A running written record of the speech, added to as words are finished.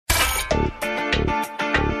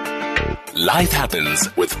Life Happens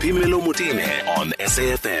with Phemelo Motene on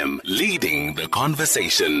SAFM, leading the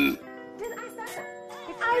conversation. Did I say?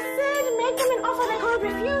 I said make them an offer they can't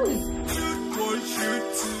refuse.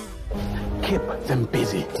 Keep them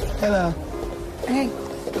busy. Hello. Hey.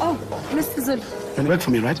 Oh, Mr. Zulu. You work for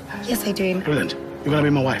me, right? Yes, I do. Brilliant. You're gonna be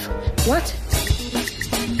my wife. What?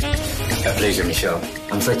 A pleasure, Michelle.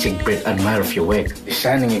 I'm such a great admirer of your work. A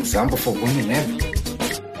shining example for women everywhere.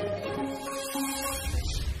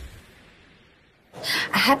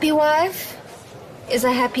 A happy wife is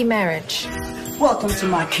a happy marriage. Welcome to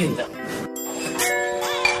my kingdom.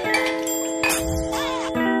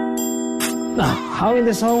 Now, how in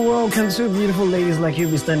this whole world can two beautiful ladies like you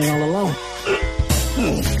be standing all alone?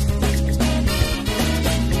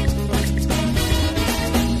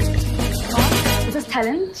 Is this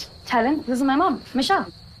talent? Talent? This is my mom, Michelle.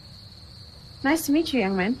 Nice to meet you,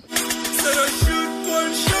 young man.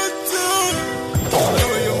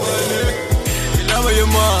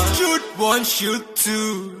 Shoot one, shoot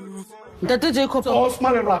two. Dr. Jacob. Oh,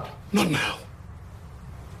 smile and rap. Not now.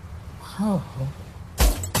 Oh.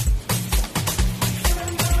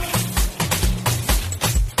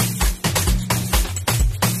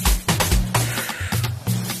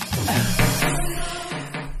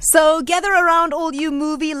 So gather around, all you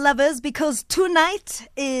movie lovers, because tonight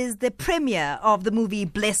is the premiere of the movie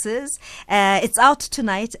Blessers. It's out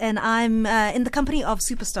tonight, and I'm in the company of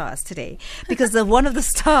superstars today because one of the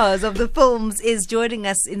stars of the films is joining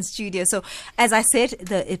us in studio. So as I said,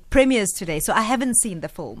 it premieres today, so I haven't seen the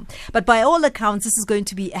film. But by all accounts, this is going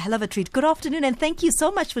to be a hell of a treat. Good afternoon, and thank you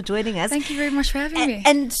so much for joining us. Thank you very much for having me.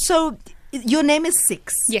 And so your name is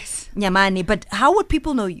Six. Yes. Nyamane, but how would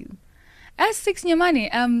people know you? As Six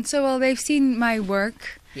Nyamane, so they've seen my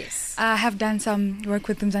work. Yes. I have done some work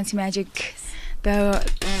with Mzansi Magic,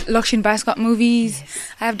 the Lokshin Bascott movies. Yes.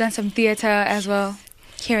 I have done some theatre as well,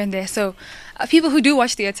 here and there. So people who do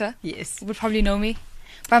watch theatre would probably know me.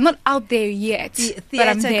 But I'm not out there yet. But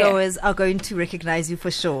I'm there. Theatre goers are going to recognize you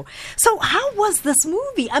for sure. So how was this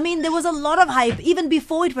movie? I mean, there was a lot of hype even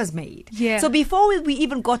before it was made. Yeah. So before we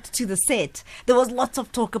even got to the set, there was lots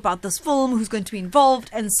of talk about this film, who's going to be involved,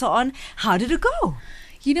 and so on. How did it go?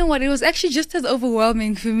 You know what? It was actually just as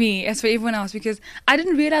overwhelming for me as for everyone else because I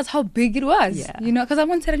didn't realize how big it was. Yeah. You know, because I'm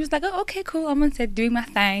on set, I'm just like, oh, okay, cool. I'm on set doing my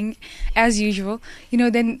thing as usual. You know,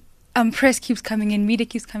 then press keeps coming in, media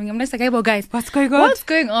keeps coming in. I'm just like, hey, well, guys, what's going on? What's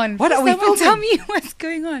going on? What are we filming? Tell me what's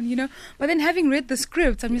going on, you know? But then having read the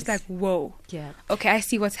script, I'm just like, whoa. Yeah. Okay, I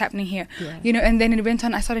see what's happening here. Yeah. You know, and then it went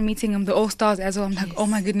on. I started meeting the all-stars as well. I'm like, oh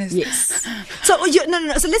my goodness. Yes. So,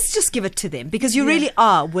 no. So let's just give it to them because you really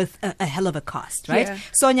are with a hell of a cast, right? Yeah.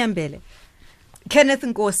 Sonia Mbele. Kenneth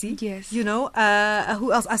Nkosi. Yes. You know,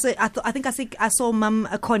 who else? I saw Mum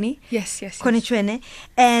Connie. Yes. Connie Chwene.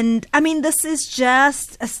 And I mean, this is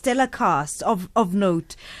just a stellar cast of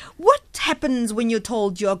note. What happens when you're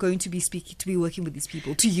told you're going to be working with these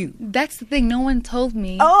people to you? That's the thing. No one told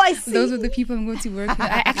me. Oh, I see. Those are the people I'm going to work with.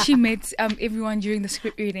 I actually met everyone during the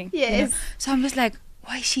script reading. Yes. You know? So I'm just like,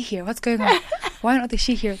 why is she here? What's going on? Why not is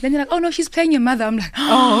she here? Then they're like, oh no, she's playing your mother. I'm like,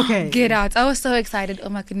 oh, okay. Get out. I was so excited. Oh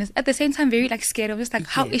my goodness. At the same time, very scared. I was just like,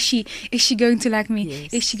 how is she? Is she going to like me?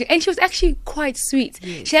 Yes. Is she? And she was actually quite sweet.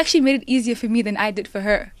 Yes. She actually made it easier for me than I did for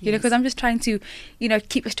her. You know, because I'm just trying to,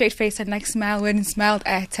 keep a straight face and smile when smiled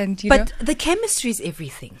at and know. But the chemistry is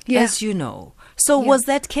everything, as you know. So was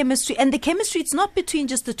that chemistry? And the chemistry, it's not between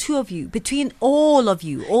just the two of you, between all of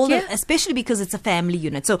you, especially because it's a family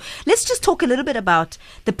unit. So let's just talk a little bit about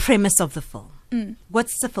the premise of the film.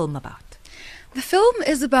 What's the film about? The film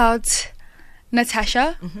is about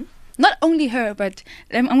Natasha. Mm-hmm. Not only her, but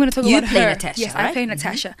I'm going to talk about her. You play Natasha, yes, right? I play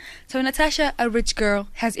Natasha. Mm-hmm. So Natasha, a rich girl,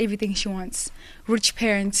 has everything she wants. Rich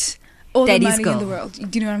parents, all Daddy's the money girl. in the world.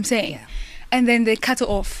 Do you know what I'm saying? Yeah. And then they cut her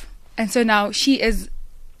off. And so now she is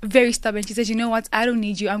very stubborn. She says, you know what? I don't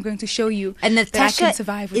need you. I'm going to show you and that Natasha I can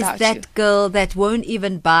survive without is that you. girl that won't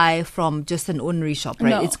even buy from just an ordinary shop, right?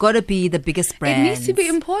 No. It's got to be the biggest brand. It needs to be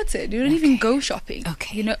imported. You don't even go shopping.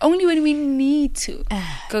 Okay. You know, only when we need to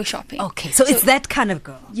go shopping. Okay. So it's that kind of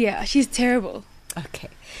girl. Yeah, she's terrible. Okay.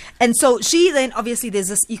 And so she then, obviously there's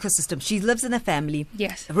this ecosystem. She lives in a family.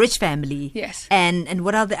 Yes. A rich family. Yes. And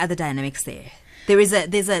what are the other dynamics there? There's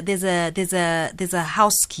a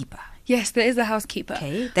housekeeper. Yes, there is a housekeeper.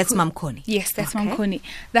 Okay, that's Mom Connie. Yes, that's Mom Connie.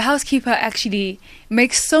 The housekeeper actually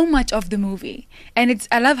makes so much of the movie. And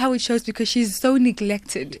I love how it shows because she's so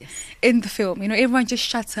neglected in the film. You know, everyone just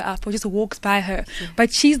shuts her up or just walks by her. Yeah.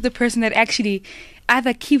 But she's the person that actually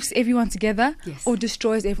either keeps everyone together or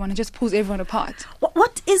destroys everyone and just pulls everyone apart.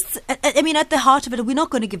 What is, I mean, at the heart of it, we're not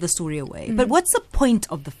going to give the story away, but what's the point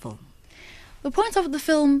of the film? The point of the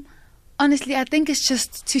film, Honestly, I think it's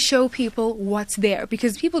just to show people what's there,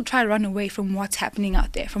 because people try to run away from what's happening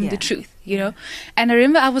out there, from the truth, you know. And I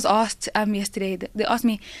remember I was asked yesterday, they asked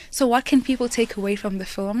me, so what can people take away from the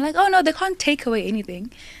film? I'm like, oh no, they can't take away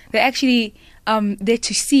anything. They're actually there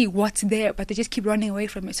to see what's there, but they just keep running away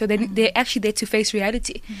from it. So they're actually there to face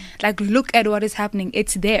reality. Like, look at what is happening.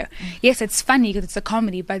 It's there. Yes, it's funny because it's a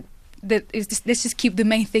comedy, but let's just keep the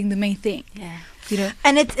main thing. Yeah. You know?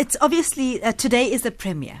 And it's obviously today is the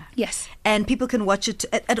premiere. Yes. And people can watch it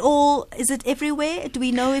at all. Is it everywhere? Do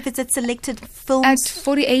we know if it's at selected films? At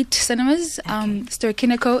 48 cinemas,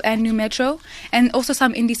 Ster-Kinekor and New Metro, and also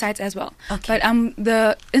some indie sites as well. Okay. But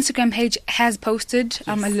the Instagram page has posted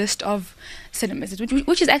a list of cinemas,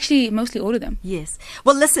 which is actually mostly all of them. Yes.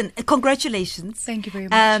 Well, listen, congratulations. Thank you very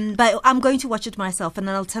much. But I'm going to watch it myself, and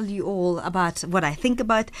then I'll tell you all about what I think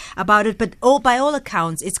about it. But by all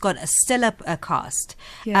accounts, it's got a stellar cast.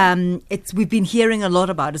 Yeah. We've been hearing a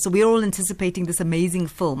lot about it, so we're all anticipating this amazing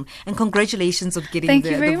film. And congratulations on getting Thank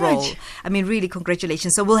you very the role. much. I mean, really,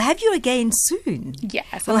 congratulations. So we'll have you again soon.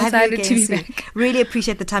 Yes, we'll I'm have you excited again to be soon. back. Really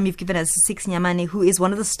appreciate the time you've given us. Six Nyamane, who is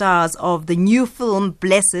one of the stars of the new film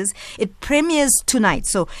Blesses. It premieres tonight.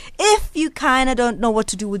 So if you kind of don't know what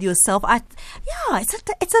to do with yourself,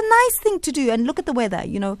 it's a nice thing to do. And look at the weather,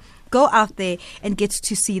 you know. Go out there and get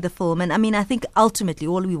to see the film. And I mean, I think ultimately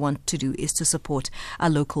all we want to do is to support our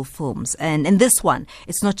local films. And this one,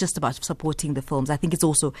 it's not just about supporting the films. I think it's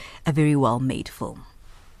also a very well-made film.